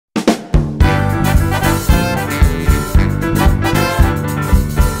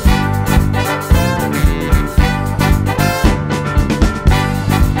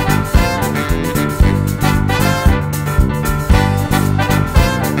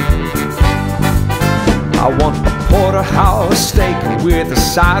want a porterhouse steak with a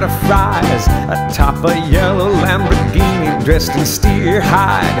side of fries atop a yellow Lamborghini dressed in steer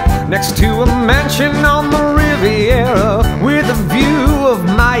hide, next to a mansion on the Riviera with a view of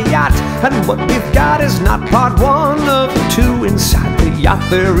my yacht. And what we've got is not part one of two. Inside the yacht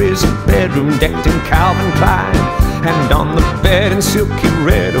there is a bedroom decked in Calvin Klein, and on the bed in silky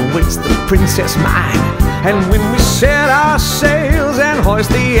red awaits the princess mine. And when we set our sails and hoist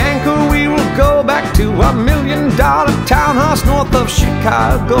the anchor, we will go back to a $1 million townhouse north of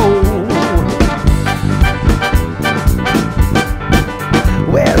Chicago,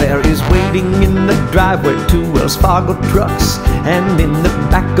 where there is waiting in the driveway 2 Wells Fargo trucks, and in the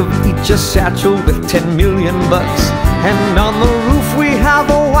back of each a satchel with 10 million bucks. And on the roof we have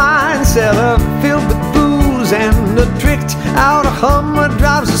a wine cellar filled with booze, and a tricked out Hummer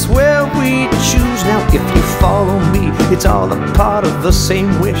drives us where we choose. Now if you follow me, it's all a part of the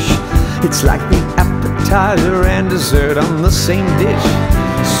same wish. It's like the appetizer and dessert on the same dish.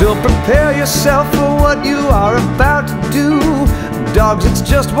 So prepare yourself for what you are about to do. Dogs, it's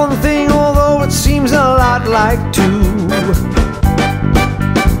just one thing, although it seems a lot like two.